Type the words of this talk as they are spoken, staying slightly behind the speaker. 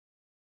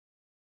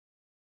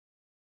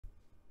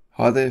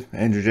Hi there,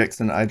 Andrew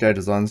Jackson, AJ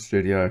Design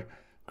Studio.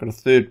 Got a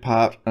third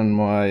part in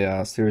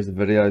my series of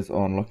videos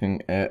on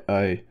looking at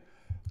a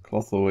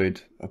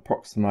clothoid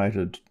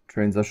approximated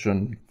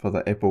transition for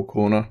the apple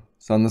corner.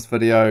 So in this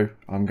video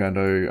I'm going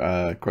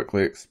to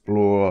quickly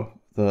explore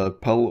the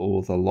pill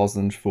or the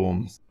lozenge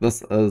forms.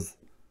 This is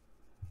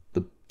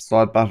the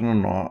side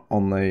button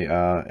on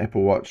the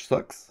Apple Watch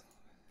 6.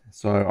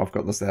 So I've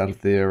got this out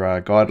of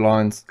their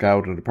guidelines,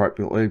 scaled it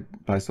appropriately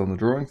based on the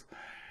drawings.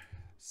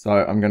 So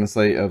I'm going to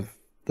see if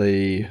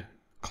the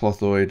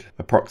clothoid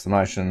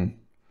approximation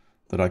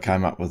that I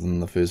came up with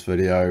in the first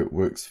video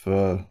works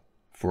for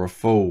a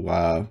full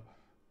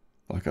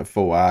like a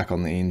full arc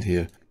on the end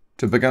here.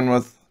 To begin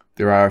with,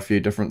 there are a few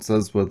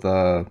differences with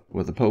the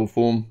pill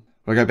form.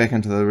 If I go back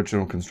into the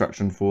original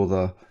construction for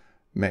the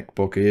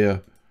MacBook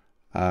Air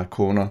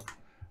corner,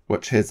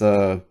 which has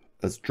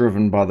it's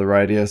driven by the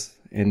radius,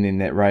 and then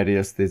that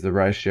radius there's a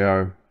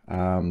ratio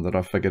that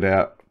I figured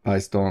out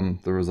based on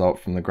the result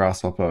from the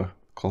grasshopper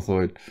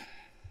clothoid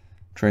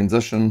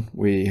transition.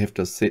 We have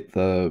to set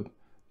the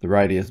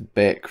radius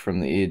back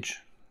from the edge,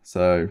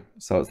 so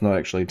it's not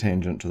actually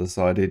tangent to the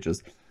side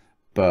edges.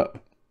 But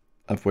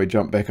if we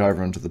jump back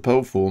over into the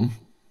pill form,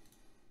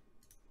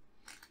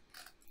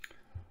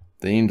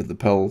 the end of the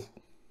pill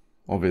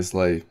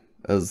obviously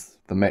is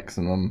the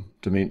maximum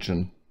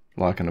dimension,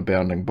 like in a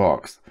bounding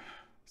box.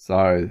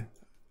 So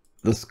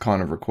this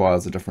kind of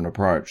requires a different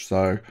approach.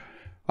 So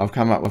I've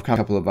come up with a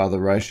couple of other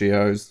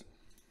ratios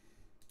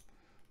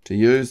to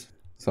use.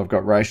 So I've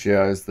got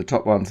ratios, the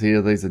top ones here,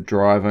 these are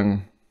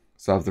driving.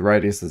 So if the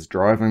radius is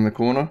driving the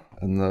corner,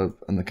 in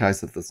the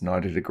case of this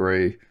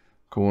 90-degree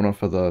corner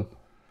for the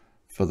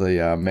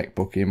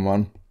MacBook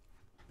M1,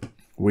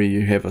 where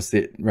you have a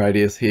set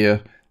radius here,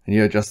 and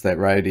you adjust that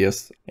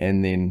radius,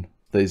 and then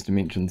these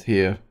dimensions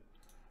here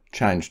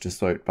change to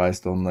suit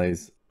based on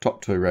these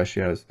top two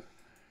ratios.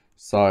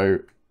 So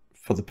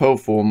for the pill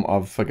form,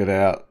 I've figured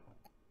out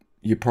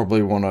you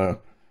probably want to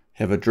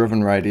have a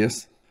driven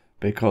radius,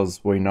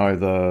 because we know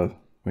the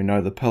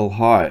pill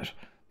height,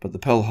 but the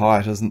pill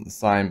height isn't the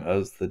same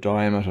as the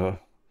diameter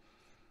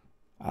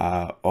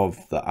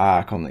of the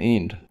arc on the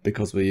end.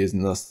 Because we're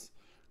using this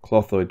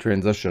clothoid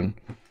transition,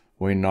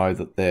 we know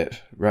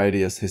that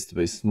radius has to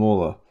be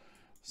smaller.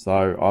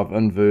 So I've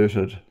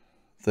inverted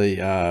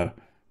the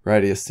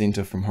radius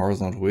center from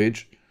horizontal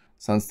edge.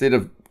 So instead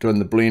of doing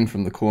the blend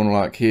from the corner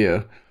like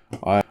here,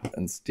 I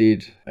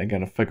instead am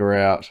going to figure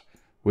out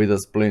where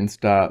this blend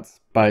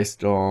starts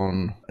based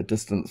on a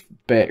distance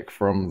back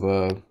from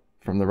the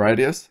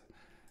radius,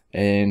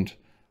 and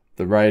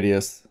the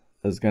radius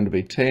is going to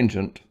be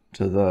tangent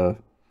to the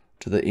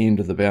end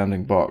of the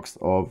bounding box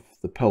of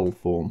the pill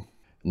form.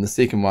 And the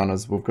second one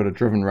is we've got a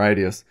driven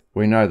radius.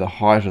 We know the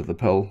height of the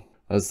pill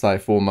is, say,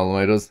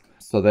 4mm,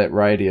 so that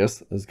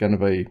radius is going to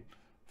be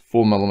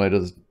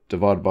 4mm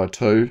divided by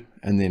 2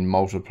 and then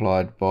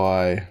multiplied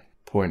by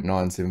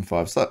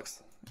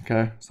 0.9756.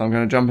 Okay, so I'm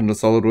going to jump into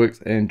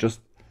Solidworks and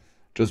just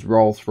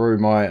roll through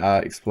my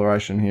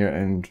exploration here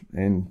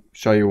and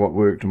show you what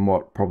worked and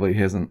what probably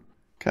hasn't.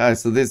 Okay,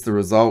 so there's the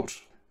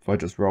result. If I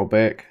just roll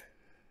back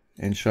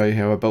and show you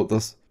how I built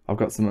this, I've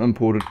got some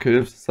imported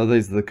curves. So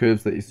these are the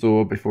curves that you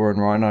saw before in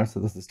Rhino. So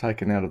this is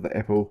taken out of the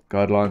Apple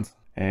guidelines.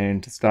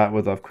 And to start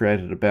with, I've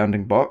created a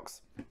bounding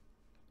box.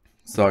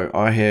 So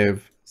I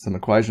have some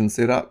equations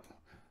set up.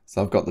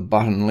 So I've got the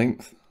button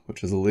length,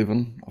 which is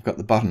 11. I've got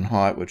the button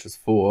height, which is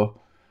 4.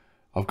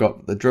 I've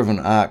got the driven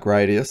arc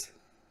radius,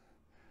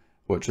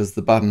 which is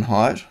the button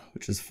height,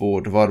 which is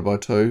 4 divided by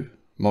 2,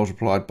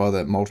 multiplied by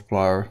that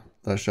multiplier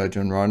that I showed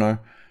you in Rhino.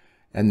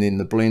 And then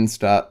the blend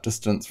start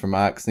distance from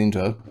arc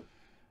center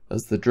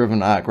is the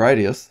driven arc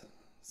radius,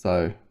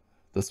 so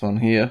this one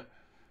here,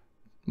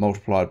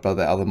 multiplied by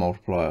the other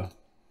multiplier.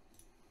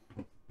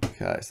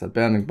 Okay, so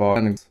bounding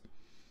box.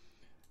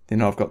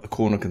 Then I've got the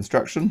corner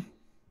construction.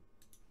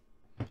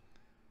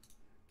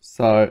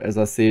 So as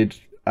I said,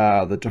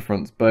 the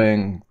difference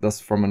being this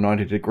from a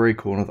 90-degree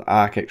corner, the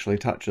arc actually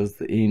touches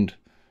the end,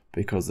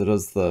 because it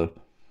is the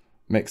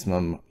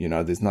maximum, you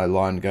know, there's no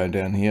line going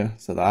down here,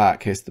 so the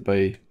arc has to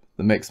be,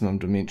 the maximum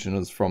dimension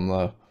is from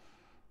the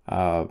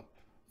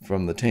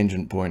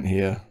tangent point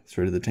here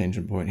through to the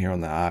tangent point here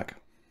on the arc.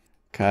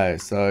 Okay,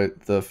 so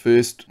the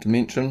first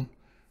dimension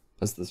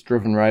is this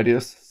driven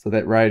radius, so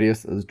that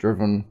radius is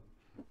driven,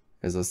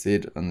 as I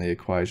said in the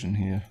equation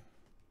here,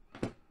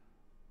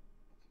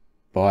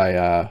 by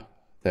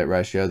that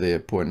ratio there,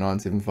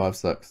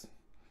 0.9756.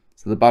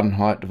 So the button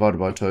height divided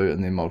by 2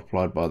 and then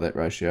multiplied by that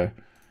ratio.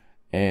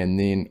 And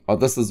then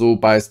this is all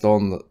based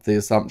on the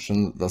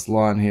assumption that this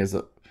line here is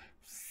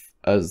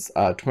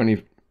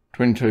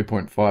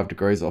 22.5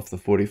 degrees off the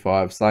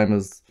 45, same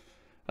as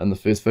in the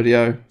first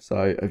video.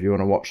 So if you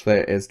want to watch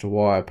that as to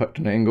why I picked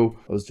an angle,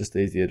 it was just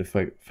easier to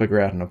figure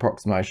out an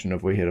approximation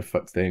if we had a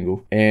fixed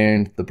angle.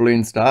 And the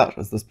blend start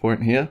is this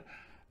point here,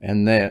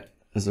 and that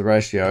is a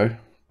ratio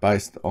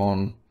based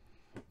on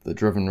the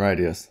driven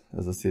radius,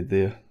 as I said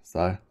there.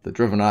 So the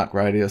driven arc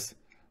radius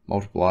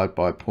multiplied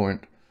by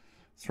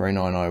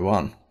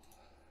 0.3901.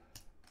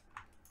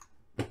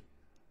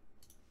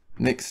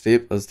 Next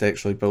step is to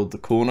actually build the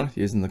corner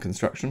using the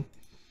construction.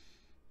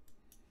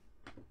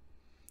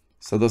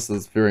 So this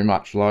is very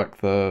much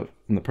like in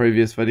the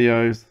previous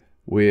videos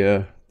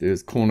where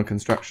there's corner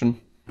construction,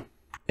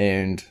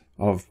 and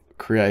I've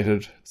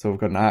created, so we've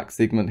got an arc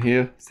segment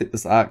here. Set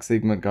this arc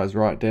segment goes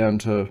right down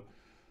to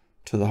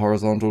the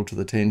horizontal, to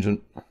the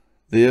tangent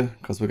there,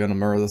 because we're going to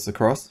mirror this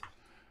across.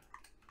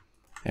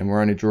 And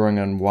we're only drawing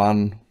in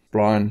one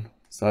spline,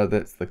 so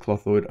that's the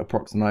clothoid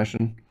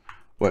approximation,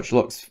 which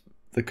looks,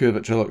 the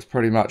curvature looks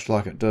pretty much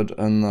like it did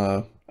in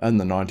the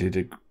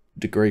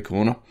 90-degree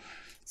corner.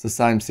 It's the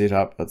same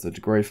setup. It's a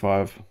degree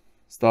 5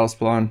 style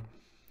spline,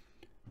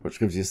 which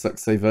gives you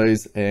 6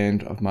 CVs,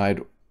 and I've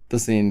made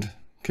this end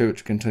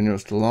curvature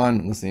continuous to the line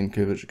and this end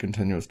curvature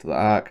continuous to the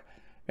arc,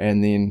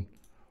 and then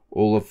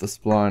all of the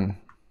spline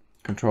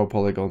control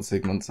polygon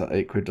segments are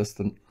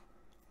equidistant.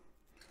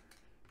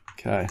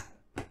 Okay,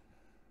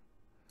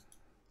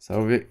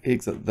 so we'll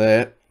exit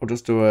that. I'll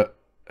just do a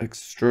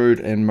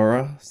extrude and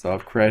mirror, so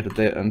I've created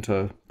that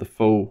into the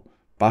full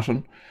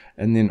button,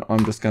 and then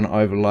I'm just going to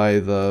overlay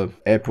the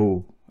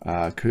apple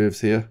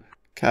curves here.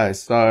 Okay,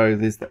 so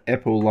there's the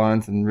apple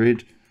lines in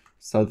red,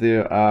 so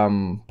they're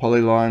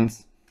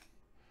polylines,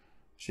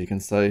 as you can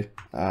see.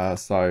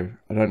 So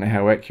I don't know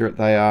how accurate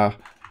they are,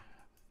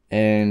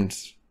 and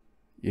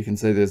you can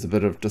see there's a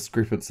bit of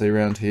discrepancy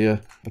around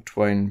here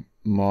between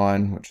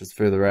mine, which is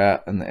further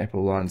out, and the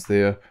apple lines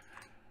there,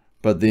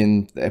 but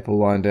then the apple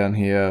line down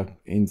here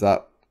ends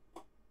up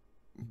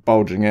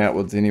bulging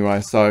outwards anyway,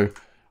 so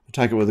I'll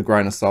take it with a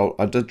grain of salt.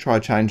 I did try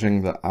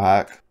changing the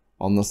arc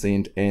on this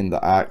end and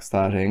the arc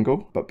start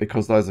angle, but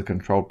because those are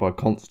controlled by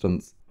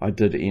constants, I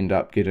did end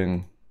up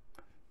getting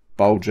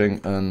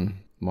bulging in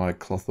my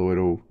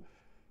clothoidal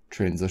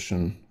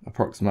transition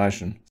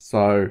approximation.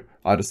 So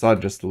I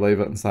decided just to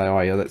leave it and say, oh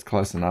yeah, that's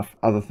close enough.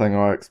 Other thing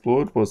I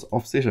explored was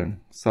offsetting.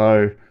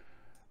 So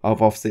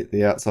I've offset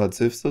the outside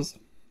surfaces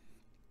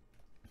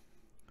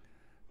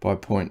by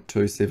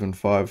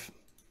 0.275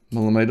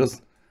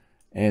 millimeters,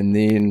 and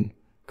then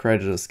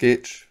created a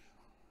sketch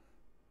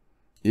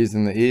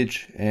using the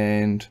edge,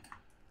 and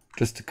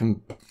just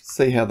to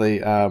see how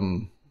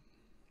the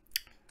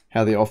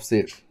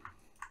offset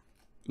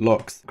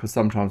looks, because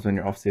sometimes when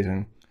you're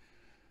offsetting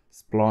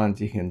splines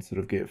you can sort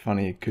of get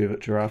funny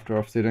curvature after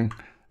offsetting,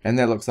 and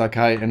that looks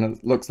okay, and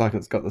it looks like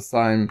it's got the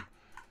same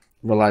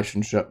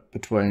relationship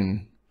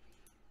between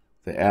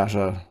the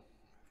outer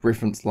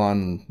reference line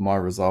and my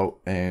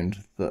result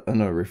and the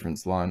inner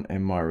reference line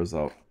and my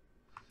result.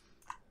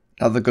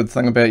 Another good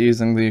thing about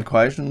using the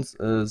equations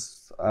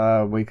is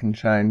we can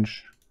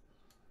change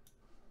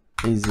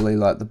easily,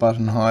 like the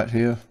button height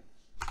here,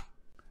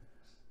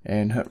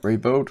 and hit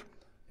rebuild,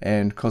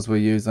 and because we're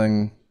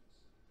using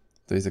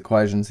these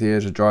equations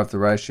here to drive the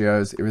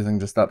ratios, everything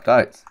just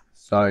updates,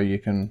 so you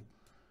can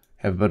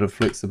have a bit of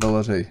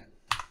flexibility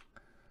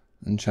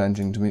in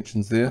changing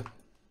dimensions there.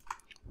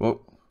 Well,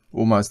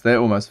 that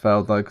almost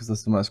failed though, because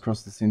this almost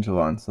crossed the center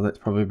line, so that's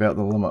probably about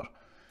the limit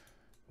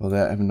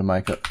without having to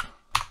make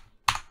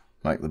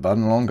the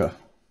button longer.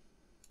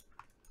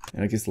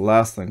 And I guess the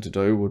last thing to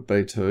do would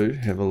be to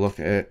have a look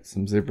at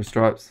some zebra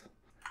stripes.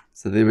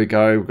 So there we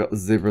go, we've got the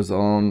zebras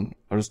on.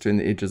 I'll just turn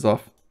the edges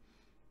off.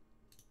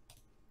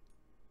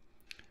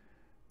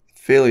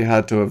 Fairly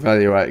hard to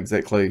evaluate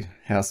exactly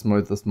how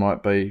smooth this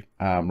might be,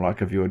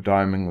 like if you were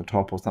doming the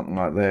top or something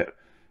like that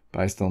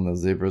based on the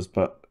zebras,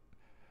 but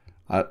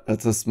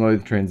it's a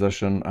smooth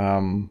transition.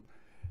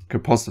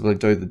 Could possibly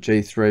do the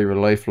G3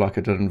 relief like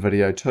I did in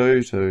video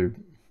 2 to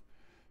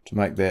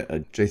make that a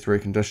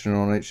G3 condition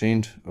on each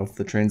end of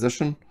the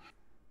transition.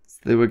 So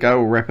there we go,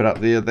 we'll wrap it up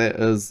there. That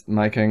is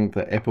making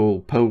the Apple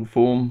pill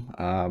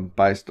form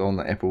based on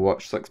the Apple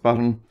Watch 6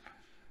 button,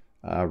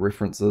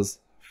 references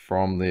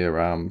from their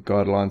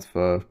guidelines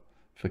for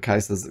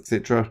cases,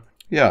 etc.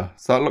 Yeah,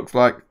 so it looks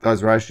like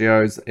those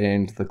ratios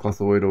and the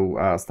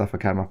clothoidal stuff I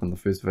came up in the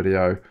first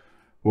video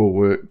will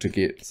work to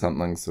get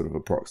something sort of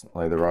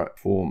approximately the right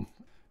form.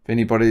 If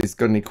anybody's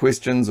got any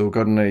questions or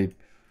got any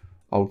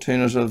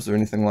alternatives or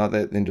anything like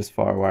that, then just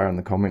fire away in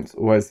the comments.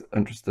 Always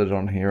interested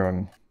on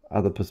hearing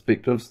other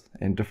perspectives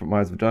and different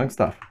ways of doing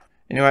stuff.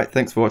 Anyway,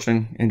 thanks for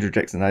watching. Andrew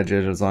Jackson,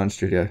 AJ Design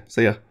Studio.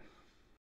 See ya.